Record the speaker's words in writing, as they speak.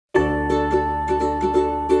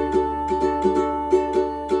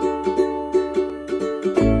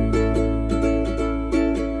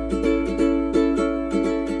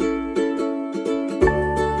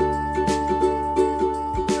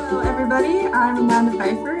I'm Amanda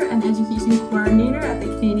Pfeiffer, an education coordinator at the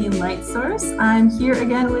Canadian Light Source. I'm here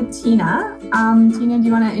again with Tina. Tina, do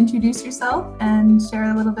you want to introduce yourself and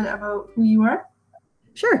share a little bit about who you are?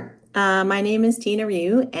 Sure. My name is Tina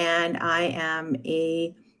Rioux, and I am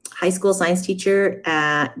a high school science teacher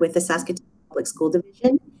with the Saskatoon Public School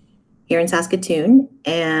Division here in Saskatoon.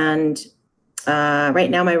 And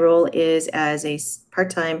right now my role is as a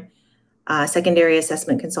part-time secondary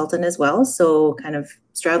assessment consultant as well. So kind of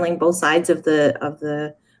straddling both sides of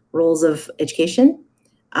the roles of education.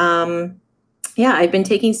 Yeah, I've been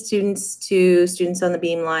taking students on the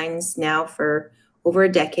Beamlines now for over a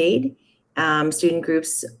decade. Student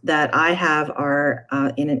groups that I have are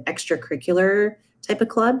in an extracurricular type of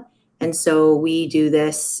club. And so we do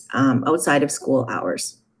this outside of school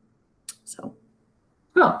hours. So.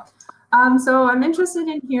 Cool. So I'm interested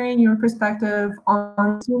in hearing your perspective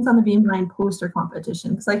on students on the Beamline poster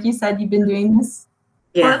competition. Because like you said, you've been doing this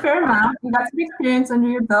for a fair amount. You got some experience under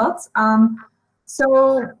your belt.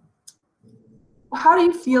 So how do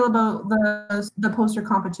you feel about the poster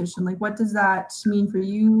competition? Like, what does that mean for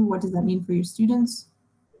you? What does that mean for your students?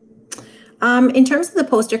 In terms of the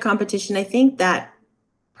poster competition, I think that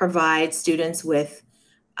provides students with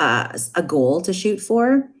a goal to shoot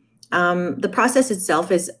for. The process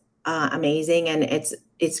itself is amazing, and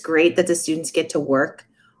it's great that the students get to work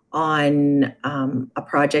on a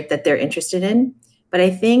project that they're interested in. But I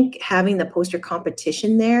think having the poster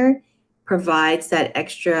competition there provides that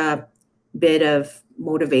extra bit of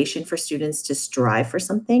motivation for students to strive for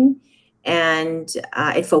something, and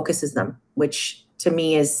it focuses them, which to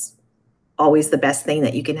me is always the best thing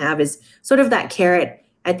that you can have, is sort of that carrot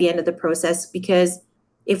at the end of the process. Because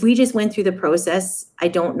if we just went through the process, I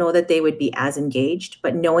don't know that they would be as engaged.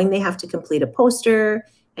 But knowing they have to complete a poster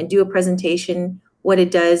and do a presentation, what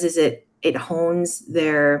it does is it hones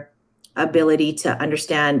their ability to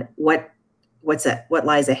understand what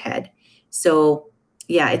lies ahead. So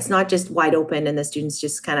yeah, it's not just wide open and the students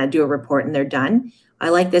just kind of do a report and they're done. I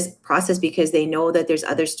like this process because they know that there's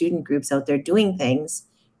other student groups out there doing things.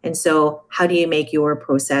 And so how do you make your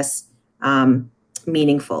process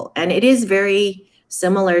meaningful? And it is very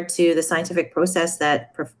similar to the scientific process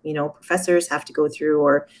that professors have to go through,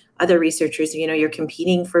 or other researchers. You're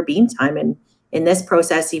competing for beam time, and in this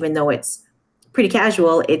process, even though it's pretty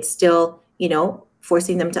casual, it's still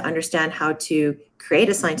forcing them to understand how to create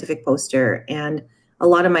a scientific poster. And a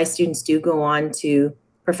lot of my students do go on to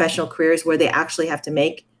professional careers where they actually have to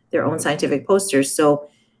make their own scientific posters. So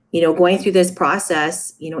going through this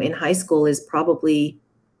process in high school is probably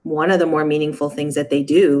one of the more meaningful things that they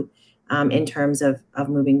do in terms of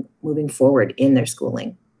moving forward in their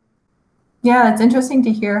schooling. Yeah, it's interesting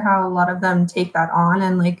to hear how a lot of them take that on,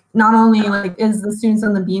 and like not only like is the students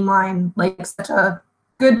on the Beamline like such a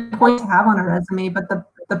good point to have on a resume, but the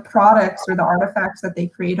products or the artifacts that they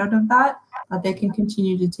create out of that they can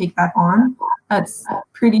continue to take that on. That's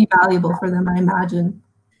pretty valuable for them, I imagine.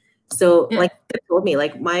 So like they told me,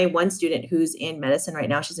 like my one student who's in medicine right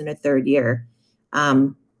now, she's in her third year.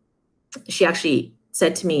 She actually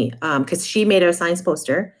said to me, because she made a science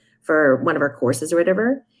poster for one of her courses or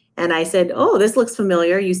whatever. And I said, "Oh, this looks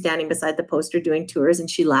familiar. You standing beside the poster doing tours." And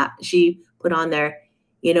she laughed. She put on there,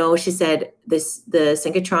 she said, the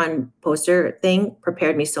synchrotron poster thing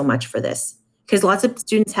prepared me so much for this. Because lots of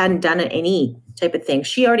students hadn't done any type of thing.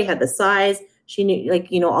 She already had the size. She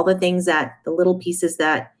knew, all the things the little pieces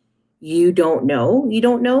that you don't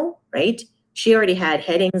know, right? She already had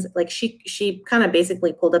headings. Like she kind of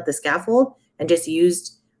basically pulled up the scaffold and just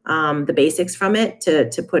used the basics from it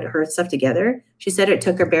to put her stuff together. She said it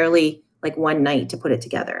took her barely like one night to put it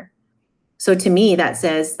together. So to me, that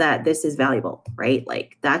says that this is valuable, right?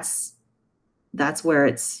 Like that's where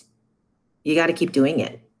you got to keep doing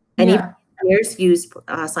it. And even engineers use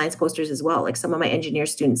science posters as well. Like some of my engineer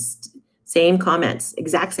students,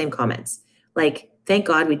 exact same comments. Like, thank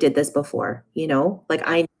God we did this before, like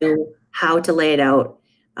I knew how to lay it out.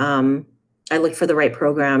 I looked for the right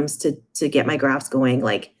programs to get my graphs going,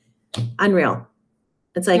 like unreal.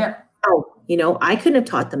 It's like, I couldn't have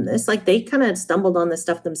taught them this. Like they kind of stumbled on this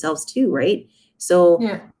stuff themselves too, right? So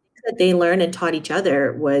that they learned and taught each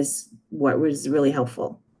other was what was really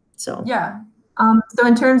helpful. So so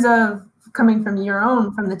in terms of coming from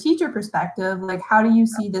the teacher perspective, like how do you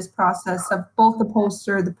see this process of both the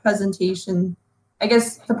poster, the presentation, I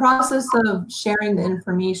guess the process of sharing the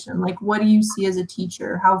information? Like what do you see as a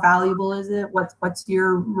teacher? How valuable is it? What's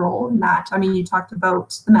your role in that? I mean, you talked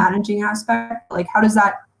about the managing aspect. Like how does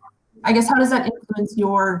that influence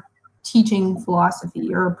your teaching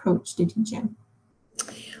philosophy or approach to teaching?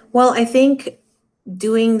 Well, I think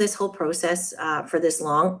doing this whole process for this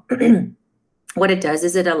long, what it does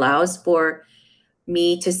is it allows for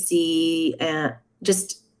me to see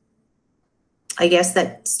just, I guess,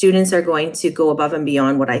 that students are going to go above and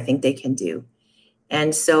beyond what I think they can do.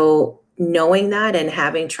 And so knowing that and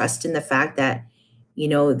having trust in the fact that, you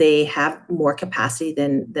know, they have more capacity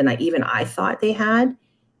than I thought they had,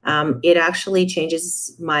 it actually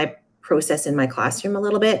changes my process in my classroom a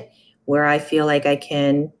little bit, where I feel like I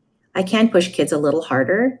can push kids a little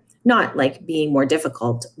harder, not like being more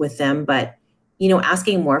difficult with them, but, you know,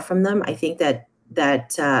 asking more from them. I think that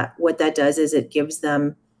what that does is it gives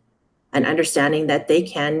them an understanding that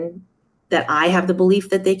that I have the belief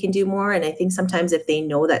that they can do more. And I think sometimes if they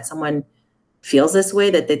know that someone feels this way,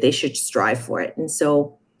 that they should strive for it. And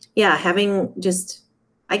so, yeah, having just,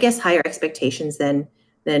 I guess, higher expectations than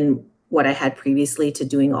what I had previously to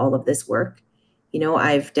doing all of this work. You know,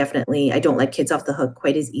 I don't let kids off the hook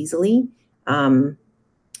quite as easily. And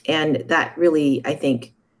that really, I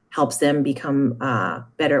think, helps them become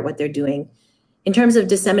better at what they're doing. In terms of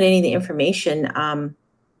disseminating the information,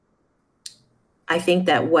 I think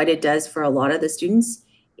that what it does for a lot of the students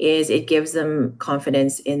is it gives them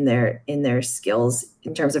confidence in their skills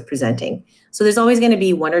in terms of presenting. So there's always going to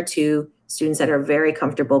be one or two students that are very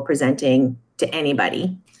comfortable presenting to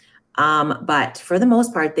anybody. But for the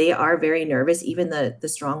most part, they are very nervous, even the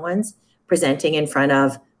strong ones, presenting in front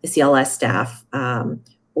of the c.l.s. staff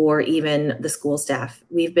or even the school staff.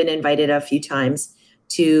 We've been invited a few times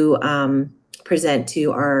to present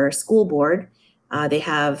to our school board. They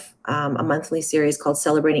have a monthly series called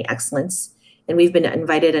Celebrating Excellence. And we've been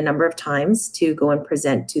invited a number of times to go and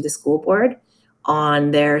present to the school board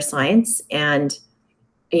on their science. And,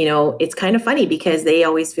 you know, it's kind of funny because they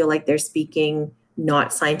always feel like they're speaking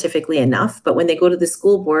not scientifically enough. But when they go to the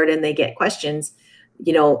school board and they get questions,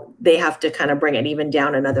 you know, they have to kind of bring it even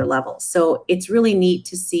down another level. So it's really neat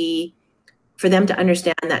to see, for them to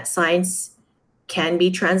understand that science can be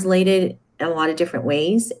translated in a lot of different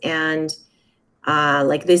ways. And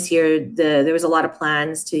like this year, there was a lot of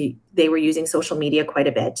plans they were using social media quite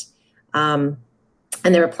a bit. And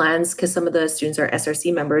there were plans, because some of the students are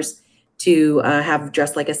SRC members, to have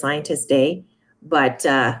Dressed Like a Scientist Day, but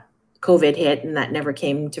COVID hit and that never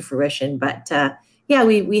came to fruition. But yeah,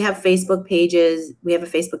 we have Facebook pages. We have a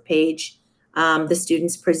Facebook page. The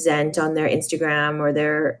students present on their Instagram or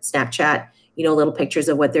their Snapchat, you know, little pictures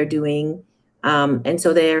of what they're doing. And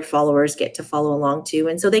so their followers get to follow along too.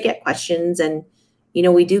 And so they get questions, and, you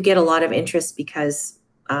know, we do get a lot of interest because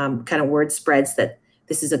kind of word spreads that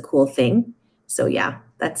this is a cool thing. So yeah,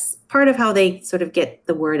 that's part of how they sort of get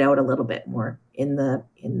the word out a little bit more in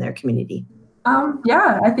their community.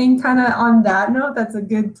 Yeah, I think kind of on that note, that's a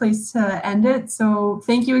good place to end it. So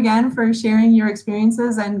thank you again for sharing your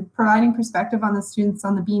experiences and providing perspective on the students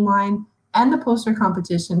on the Beamline and the poster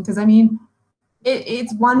competition. Because I mean,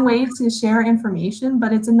 it's one way to share information,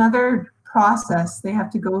 but it's another process they have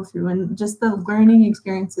to go through, and just the learning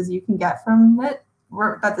experiences you can get from it,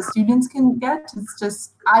 or that the students can get, it's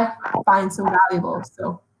just, I find so valuable.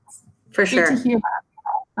 So for sure. Good to hear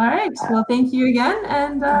that. All right. Well, thank you again.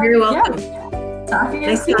 And you're welcome. Yeah, talk again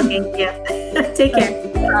nice soon. Talking. Yeah. Take care.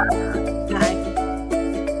 Bye.